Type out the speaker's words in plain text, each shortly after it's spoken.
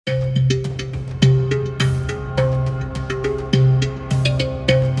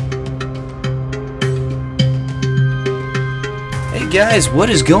guys, what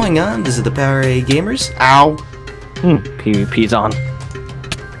is going on? This is the Power A Gamers. Ow. PvP's on.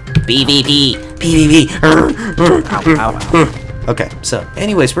 PvP. PvP. Ow, ow. Okay, so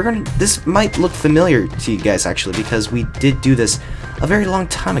anyways, this might look familiar to you guys actually because we did do this a very long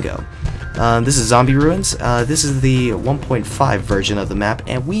time ago. This is Zombie Ruins. This is the 1.5 version of the map,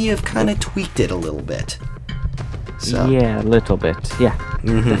 and we have kind of tweaked it a little bit. So, yeah, a little bit. Yeah,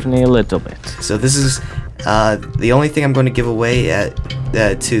 definitely a little bit. So this is the only thing I'm going to give away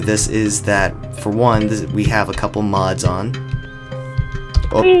to this is that for one, we have a couple mods on.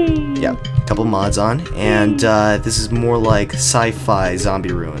 Oh, yeah, a couple mods on, and this is more like sci-fi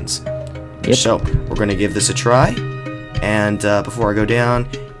Zombie Ruins. Yep. So we're going to give this a try, and before I go down,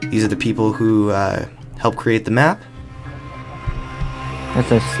 these are the people who helped create the map.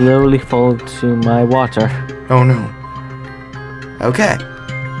 As I slowly fall to my water. Oh no. Okay.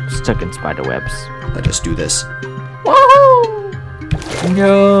 Stuck in spider webs. Let us do this. Woohoo!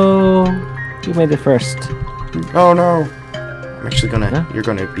 No! You made it first. Oh no. I'm actually gonna. Huh? You're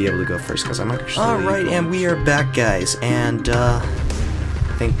gonna be able to go first because I'm actually. All right, and we are back, guys, and I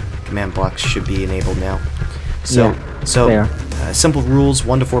think command blocks should be enabled now. So, simple rules: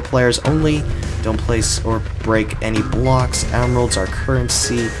 1 to 4 players only. Don't place or break any blocks. Emeralds are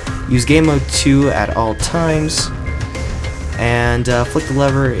currency. Use game mode 2 at all times. And flick the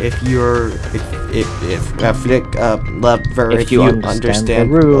lever if you're flick lever if you understand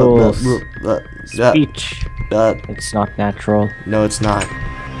the rules. Speech. It's not natural. No, it's not.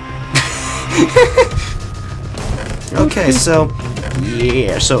 Okay, so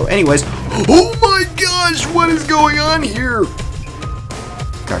yeah. So, anyways, oh my gosh, what is going on here?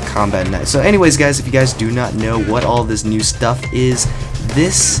 Got combat knife. So, anyways, guys, if you guys do not know what all this new stuff is,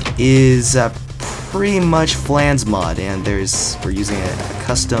 this is pretty much Flans Mod, and we're using a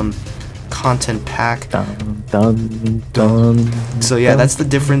custom content pack. Dun, dun, dun, so yeah, that's the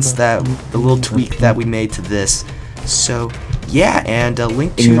difference, the little tweak that we made to this. So yeah, and a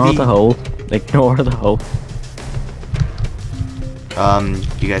link to Ignore the hole. Ignore the hole.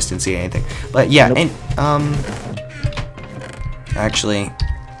 You guys didn't see anything, but yeah, nope. And actually,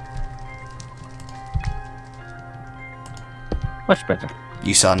 much better.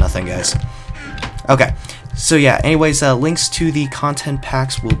 You saw nothing, guys. Okay, so yeah, anyways, links to the content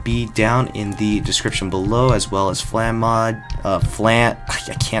packs will be down in the description below, as well as Flans Mod, I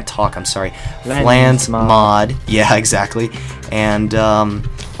can't talk, I'm sorry, Flans Mod, yeah, exactly, and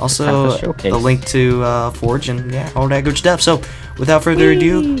also the link to Forge, and yeah, all that good stuff. So, without further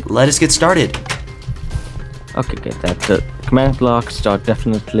ado, let us get started. Okay, good, the command blocks are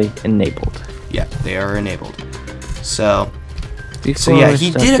definitely enabled. Yeah, they are enabled. So yeah,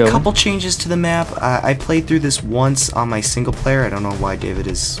 he did a couple changes to the map. I played through this once on my single player. I don't know why David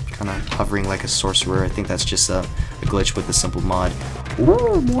is kind of hovering like a sorcerer. I think that's just a glitch with the simple mod.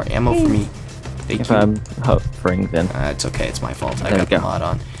 Ooh, more ammo for me. If I'm hovering, then it's okay. It's my fault. I got the mod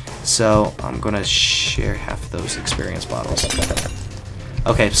on. So I'm gonna share half of those experience bottles.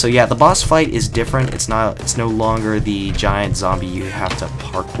 Okay, so yeah, the boss fight is different. It's no longer the giant zombie you have to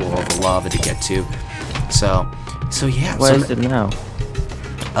parkour over lava to get to. So yeah. What is it now?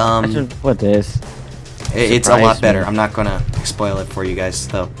 What is? It's a lot better. I'm not gonna spoil it for you guys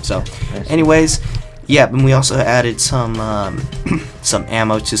though. So, anyways, yeah, and we also added some some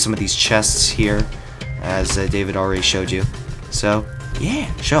ammo to some of these chests here, as David already showed you. So yeah,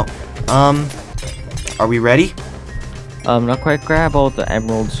 are we ready? Not quite. Grab all the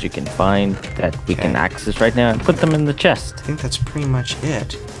emeralds you can find that we can access right now and put them in the chest. I think that's pretty much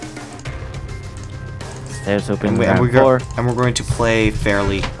it. There's open and we're going to play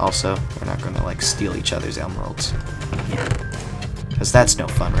fairly also. We're not going to like steal each other's emeralds. Because that's no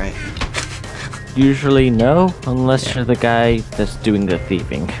fun, right? Usually no, unless you're the guy that's doing the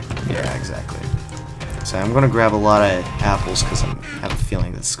thieving. Yeah, exactly. So I'm going to grab a lot of apples because I have a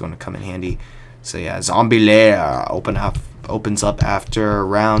feeling this is going to come in handy. So yeah, Zombie Lair opens up after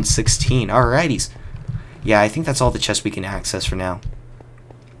round 16. Alrighties. Yeah, I think that's all the chests we can access for now.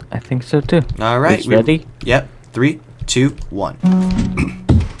 I think so too. All right, ready? Yep. 3, 2, 1.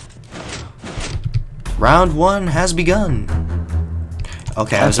 Round 1 has begun.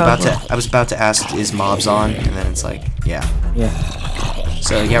 Okay, I was about to ask, is mobs on? And then it's like, yeah. Yeah.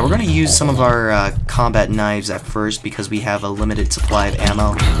 So yeah, we're gonna use some of our combat knives at first because we have a limited supply of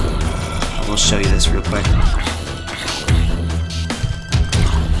ammo. I will show you this real quick.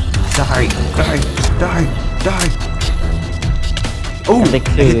 Die! Oh, they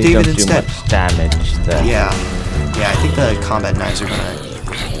clearly hit David don't instead. Do much damage. Yeah, I think the combat knives are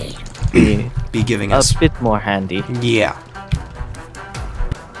gonna be giving us a bit more handy. Yeah.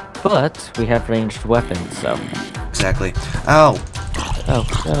 But we have ranged weapons, so exactly. Oh, Oh,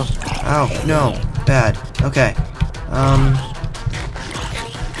 no. Oh, no. Bad. Okay.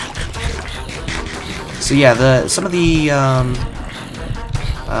 So yeah, some of the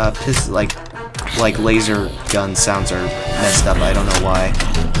like laser gun sounds are messed up. I don't know why.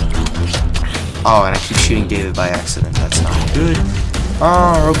 Oh, and I keep shooting David by accident. That's not good.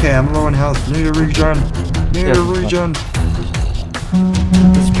 Oh, okay. I'm low on health. Need a regen. Need a regen.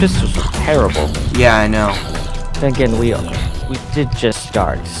 These pistols are terrible. Yeah, I know. Then again, we did just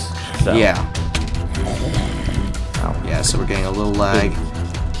start. So. Yeah. Oh. Yeah. So we're getting a little lag.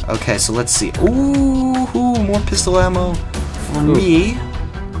 Okay, so let's see. Ooh, more pistol ammo for me.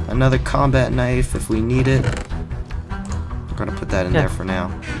 Another combat knife if we need it. I'm gonna put that in there for now.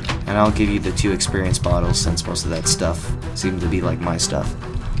 And I'll give you the 2 experience bottles since most of that stuff seemed to be like my stuff.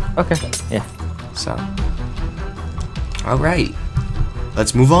 Okay, yeah. So. Alright.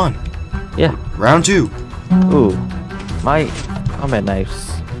 Let's move on. Yeah. Round 2. Ooh. My combat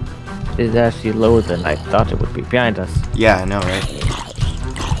knives is actually lower than I thought it would be. Behind us. Yeah, I know, right?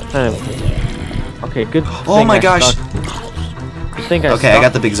 Okay, good. Oh my gosh! Okay, I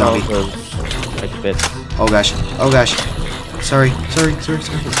got the big zombie. Like bits. Oh gosh! Oh gosh! Sorry.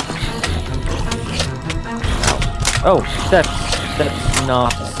 Oh, that's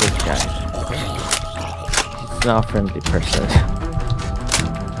not this guy. He's not a friendly person.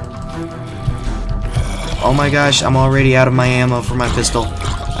 Oh my gosh! I'm already out of my ammo for my pistol.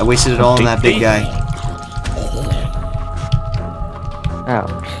 I wasted it all on that big guy. Ow.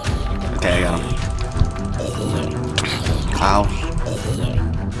 Okay, I got him. Ow.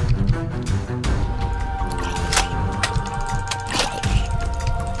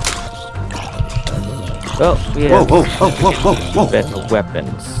 Oh, we have whoa. better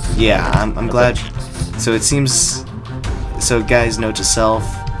weapons. Yeah, I'm glad. So it seems... So guys, note to self,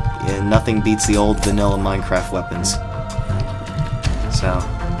 nothing beats the old vanilla Minecraft weapons. So,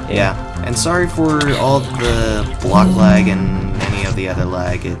 yeah. And sorry for all the block lag and any of the other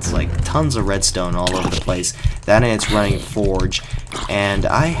lag. It's like tons of redstone all over the place. That and it's running Forge. And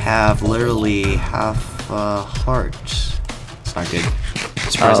I have literally half a heart. It's not good.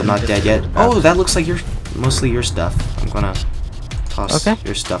 Surprised I'm not dead yet. Oh, that looks like mostly your stuff. I'm gonna toss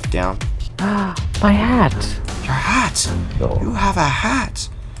your stuff down. My hat! Your hat! Oh. You have a hat!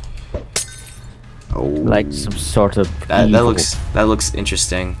 Oh. Like some sort of that looks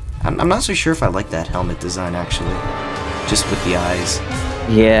interesting. I'm not so sure if I like that helmet design actually. Just with the eyes.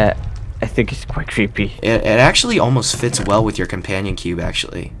 Yeah, I think it's quite creepy. It actually almost fits well with your companion cube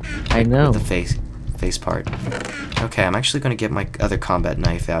actually. I know. With the face part. Okay, I'm actually gonna get my other combat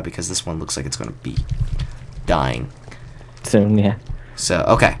knife out because this one looks like it's gonna be dying. Soon, yeah. So,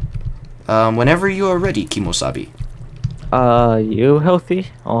 okay. Whenever you are ready, Kimosabi. You healthy?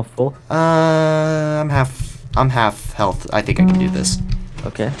 All full? I'm half health. I think I can do this.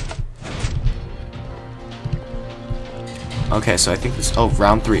 Okay. Okay, so I think this... Oh,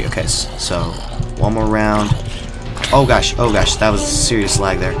 round 3. Okay, so one more round. Oh gosh, that was serious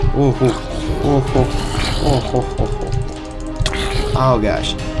lag there. Oh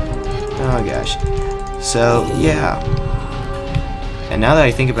gosh. So, yeah. And now that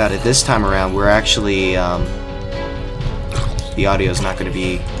I think about it, this time around, we're actually, the audio's not going to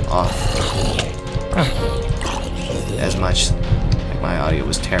be off as much. Like, my audio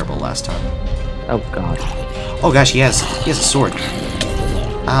was terrible last time. Oh god. Oh gosh, he has a sword.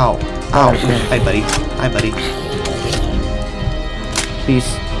 Ow. Hi buddy.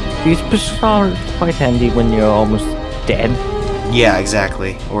 These pistols are quite handy when you're almost dead. Yeah,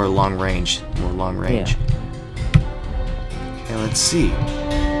 exactly. Or more long range. Yeah. Okay, let's see.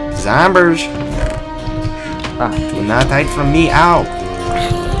 Zombies! Do not hide from me. Ow!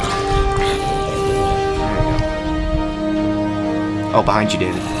 There you go. Oh, behind you,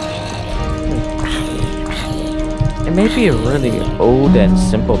 David. It may be a really old and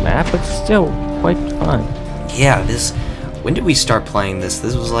simple map, but still quite fun. Yeah, when did we start playing this?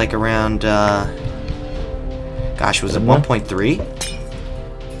 This was like around, gosh, was it 1.3?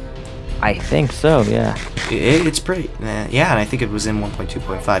 I think so, yeah. It's pretty, yeah, and I think it was in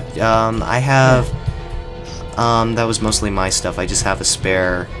 1.2.5. I have, that was mostly my stuff. I just have a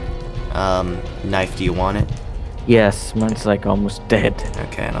spare, knife. Do you want it? Yes, mine's like almost dead.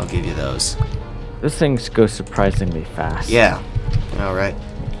 Okay, and I'll give you those. Those things go surprisingly fast. Yeah. Alright.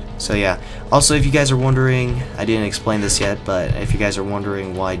 So yeah. Also, if you guys are wondering, I didn't explain this yet, but if you guys are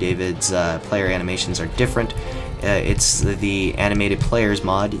wondering why David's player animations are different, it's the animated players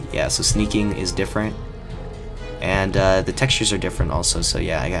mod. Yeah, so sneaking is different. And the textures are different also, so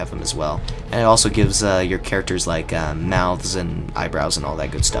yeah, I have them as well. And it also gives your characters like mouths and eyebrows and all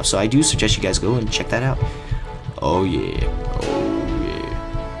that good stuff. So I do suggest you guys go and check that out. Oh yeah. Oh yeah.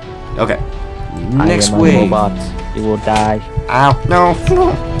 Okay. I Next am a wave. robot. You will die. Ow. No.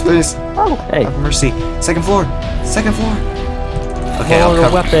 No. Please. Oh, hey. Have mercy. Second floor. Second floor. Okay, I'll More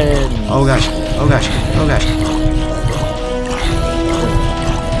cover. weapons. Oh gosh. Oh gosh. Oh gosh.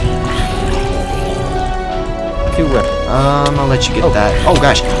 Two weapons. I'll let you get that. Oh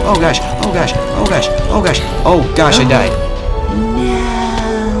gosh. Oh gosh. Oh gosh. Oh gosh. Oh gosh. Oh gosh, I died. No.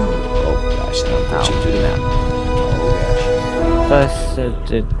 Oh gosh, I'm pushing through the map.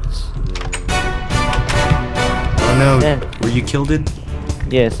 Oh no. Yeah. Were you killed?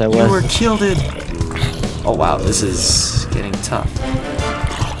 Yes, I was. You were killed. Oh wow, this is getting tough.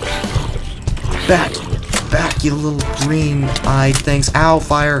 Back! Back, you little green-eyed things. Ow,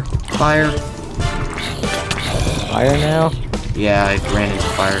 fire! Fire! Fire now? Yeah, I ran into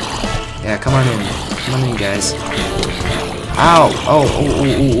fire. Yeah, come on in. Come on in, guys. Ow!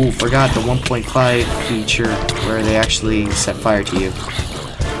 Oh, forgot the 1.5 feature where they actually set fire to you.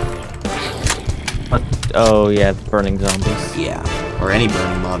 Oh, yeah, the burning zombies. Yeah, or any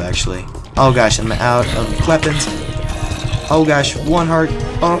burning mob, actually. Oh gosh, I'm out of weapons. Oh gosh, one heart.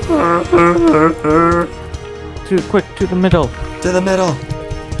 Oh. Too quick, to the middle. To the middle.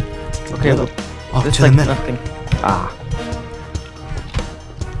 Okay, middle. Oh, there's to like the middle. nothing. Ah.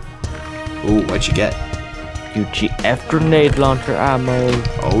 Ooh, what'd you get? UGF grenade launcher ammo.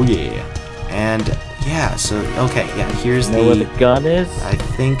 Oh yeah. And yeah, so okay, yeah, here's Know where the gun is? I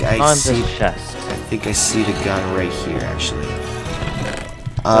think I On see the chest. I think I see the gun right here actually.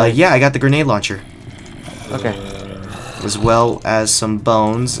 Yeah, I got the grenade launcher. Okay. As well as some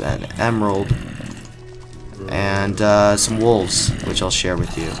bones, an emerald, and some wolves, which I'll share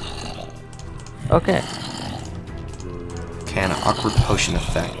with you. Okay. Okay, an awkward potion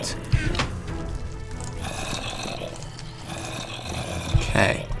effect.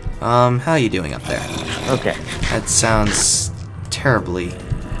 Okay. How are you doing up there? Okay. That sounds terribly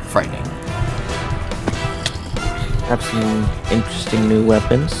frightening. Have some interesting new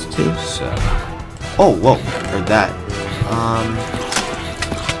weapons too. So. Oh, whoa! Heard that.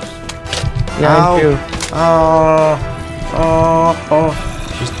 Yeah, Ow. I do. Oh.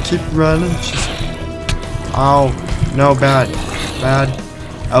 Just keep running. Oh, no, bad. Bad.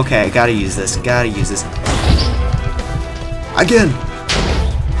 Okay, gotta use this. Gotta use this. Again!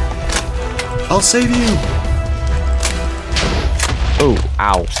 I'll save you! Oh,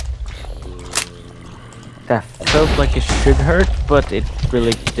 ow. That felt like it should hurt, but it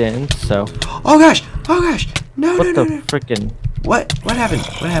really didn't, so. Oh gosh! Oh gosh! No, What no, the no. frickin'? What? What happened?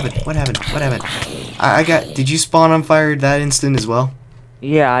 What happened? What happened? What happened? I got... Did you spawn on fire that instant as well?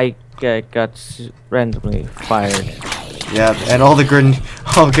 Yeah, I got randomly fired. Yeah, and all the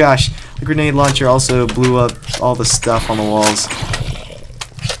oh gosh, the grenade launcher also blew up all the stuff on the walls.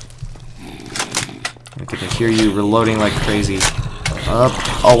 I can hear you reloading like crazy.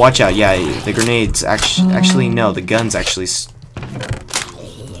 Oh, watch out! Yeah, the grenades actually no, the guns actually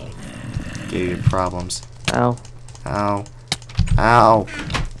gave you problems. Ow. Ow! Ow!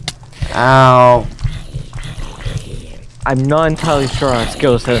 Ow! I'm not entirely sure our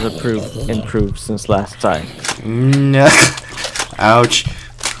skills has improved since last time. No. Ouch.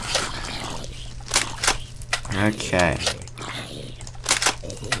 Okay.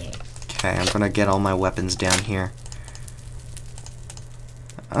 Okay, I'm gonna get all my weapons down here.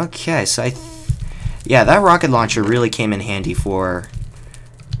 Okay, so yeah, that rocket launcher really came in handy for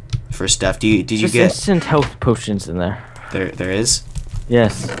stuff. Did you There's get instant health potions in there? there is?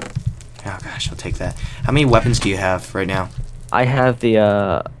 Yes. Oh gosh, I'll take that. How many weapons do you have right now? I have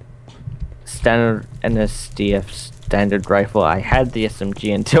the standard NSDF standard rifle. I had the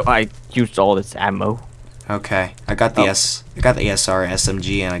SMG until I used all its ammo. Okay, I got the ASR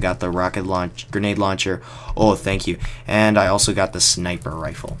SMG and I got the grenade launcher. Oh, thank you. And I also got the sniper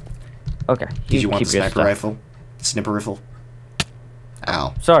rifle. Okay. Did you want the keep your sniper stuff. rifle? Sniper rifle?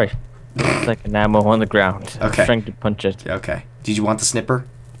 Ow. Sorry. It's like an ammo on the ground. I was Okay. trying to punch it. Okay. Did you want the snipper?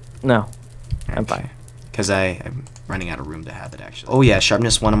 No. I'm fine. Because I'm running out of room to have it, actually. Oh yeah,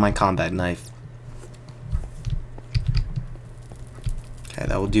 sharpness 1 on my combat knife. Okay,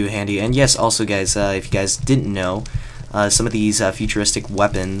 that will do handy. And yes, also guys, if you guys didn't know, some of these futuristic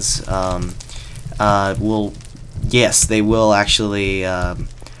weapons they will actually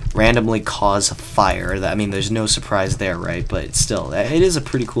randomly cause fire. I mean, there's no surprise there, right? But still, it is a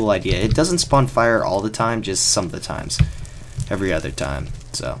pretty cool idea. It doesn't spawn fire all the time, just some of the times. Every other time.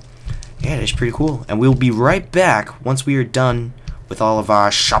 So, yeah, it's pretty cool. And we'll be right back once we are done with all of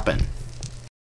our shopping.